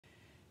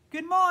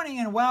Good morning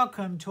and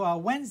welcome to our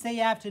Wednesday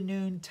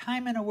afternoon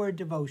Time in a Word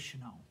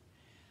devotional.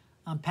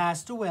 I'm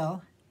Pastor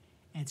Will,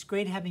 and it's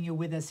great having you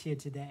with us here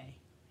today.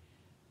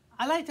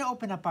 I'd like to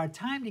open up our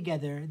time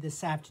together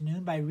this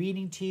afternoon by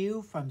reading to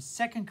you from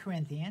 2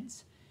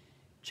 Corinthians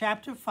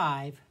chapter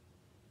 5,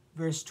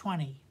 verse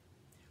 20,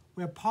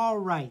 where Paul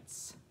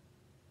writes,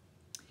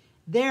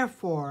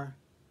 "Therefore,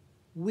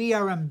 we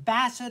are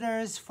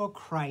ambassadors for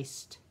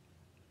Christ,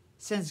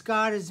 since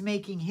God is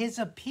making his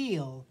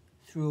appeal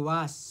through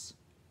us.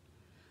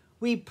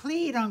 We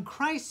plead on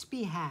Christ's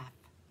behalf,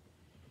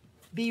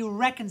 be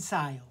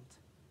reconciled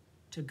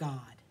to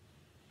God."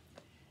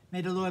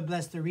 May the Lord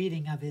bless the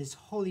reading of his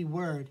holy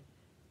word.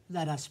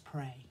 Let us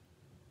pray.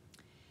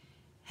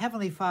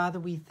 Heavenly Father,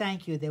 we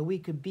thank you that we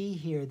could be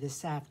here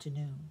this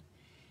afternoon,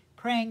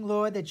 praying,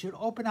 Lord, that you'd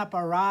open up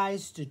our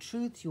eyes to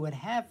truth you would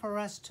have for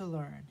us to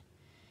learn.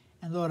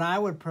 And Lord, I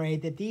would pray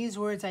that these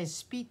words I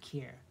speak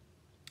here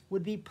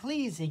would be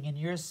pleasing in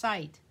your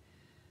sight.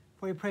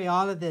 For we pray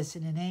all of this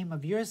in the name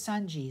of your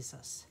Son,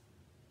 Jesus.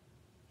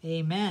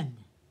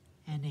 Amen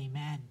and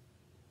amen.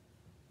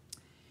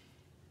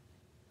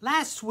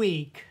 Last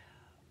week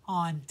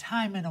on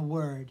Time in a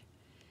Word,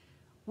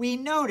 we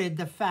noted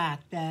the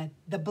fact that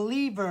the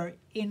believer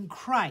in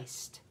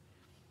Christ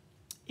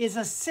is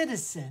a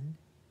citizen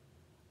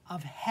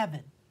of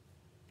heaven.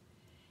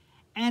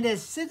 And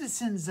as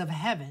citizens of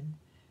heaven,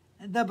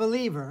 the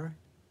believer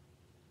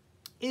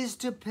is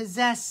to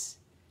possess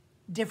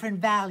different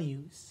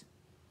values,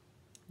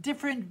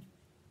 different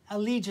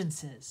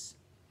allegiances,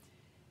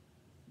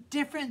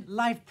 different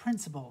life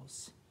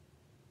principles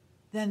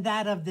than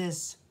that of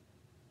this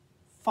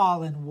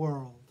fallen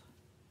world.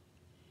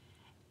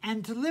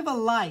 And to live a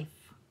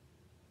life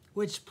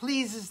which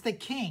pleases the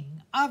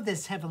King of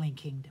this heavenly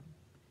kingdom,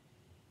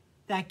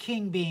 that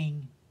King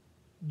being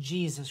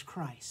Jesus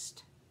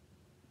Christ.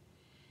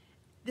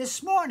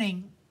 This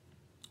morning,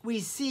 we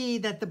see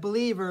that the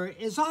believer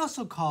is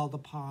also called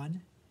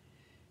upon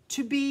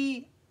to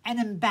be an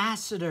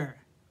ambassador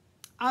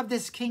of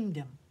this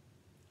kingdom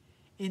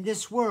in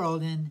this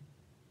world in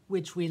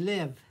which we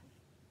live.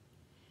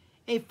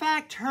 A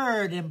fact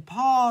heard in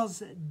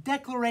Paul's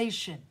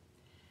declaration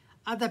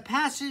of the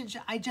passage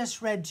I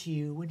just read to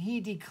you when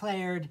he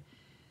declared,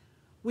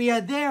 "We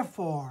are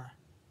therefore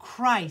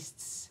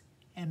Christ's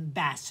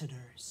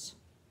ambassadors."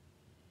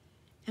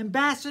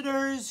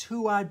 Ambassadors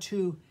who are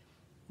to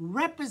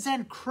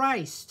represent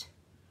Christ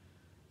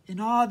in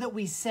all that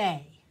we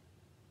say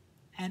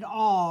and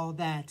all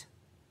that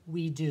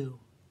we do,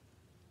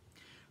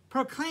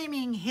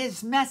 proclaiming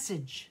his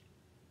message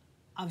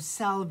of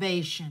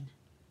salvation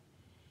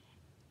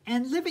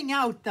and living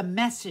out the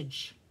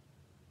message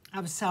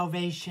of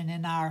salvation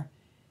in our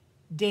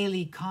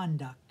daily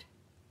conduct.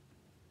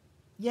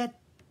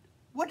 Yet,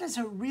 what does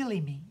it really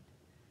mean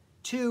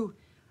to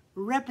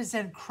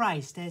represent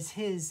Christ as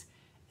his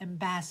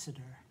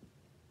ambassador?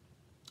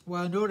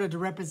 Well, in order to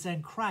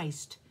represent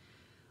Christ,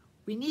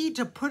 we need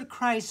to put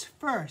Christ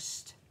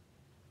first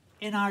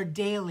in our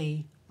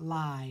daily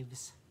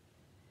lives.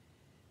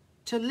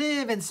 To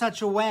live in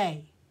such a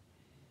way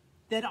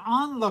that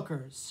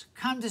onlookers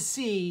come to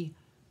see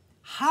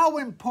how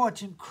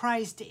important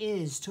Christ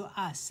is to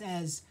us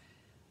as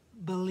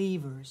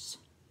believers.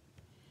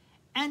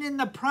 And in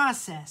the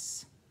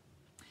process,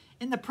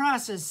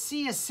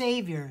 see a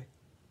Savior,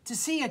 to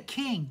see a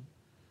King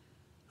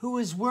who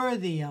is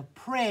worthy of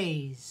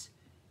praise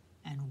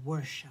and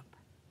worship.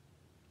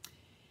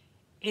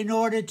 In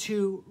order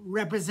to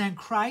represent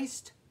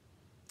Christ,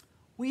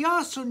 we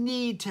also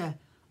need to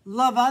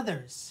love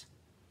others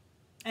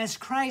as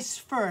Christ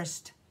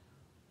first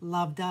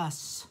loved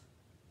us,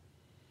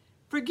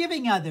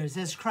 forgiving others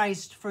as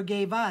Christ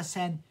forgave us,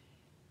 and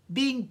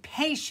being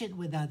patient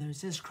with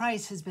others as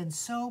Christ has been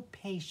so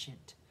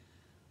patient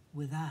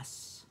with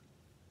us,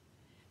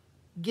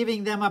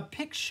 giving them a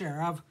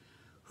picture of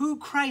who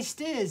Christ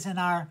is in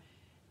our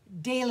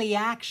daily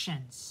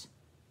actions,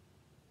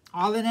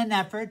 all in an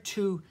effort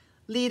to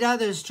lead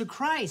others to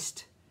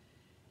Christ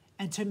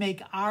and to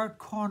make our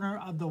corner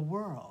of the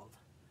world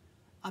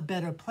a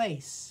better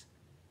place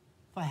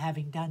for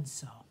having done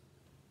so.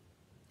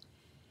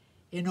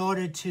 In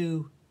order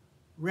to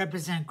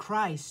represent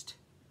Christ,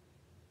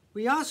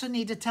 we also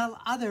need to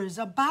tell others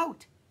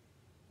about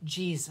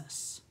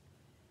Jesus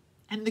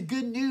and the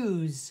good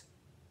news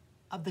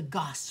of the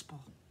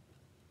gospel,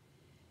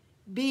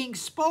 being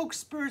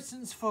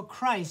spokespersons for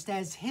Christ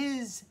as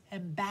his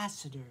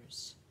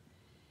ambassadors,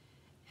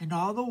 and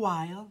all the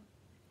while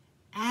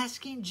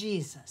asking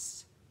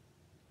Jesus,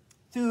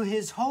 through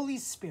his Holy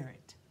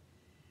Spirit,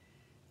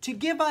 to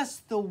give us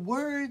the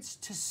words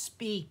to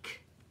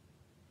speak.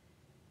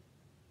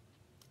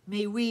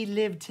 May we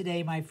live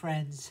today, my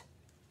friends,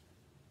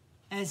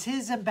 as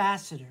his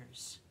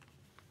ambassadors,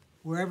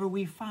 wherever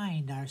we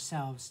find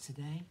ourselves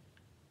today.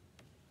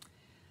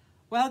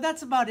 Well,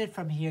 that's about it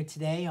from here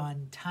today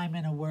on Time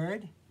in a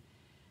Word.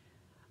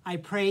 I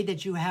pray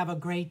that you have a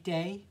great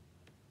day.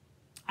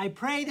 I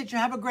pray that you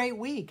have a great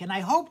week, and I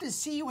hope to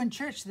see you in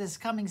church this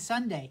coming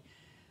Sunday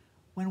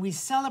when we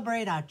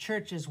celebrate our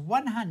church's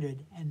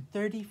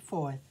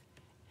 134th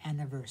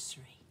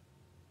anniversary.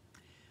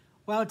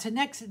 Well,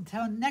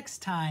 until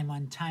next time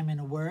on Time in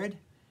a Word,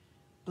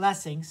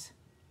 blessings.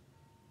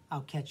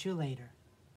 I'll catch you later.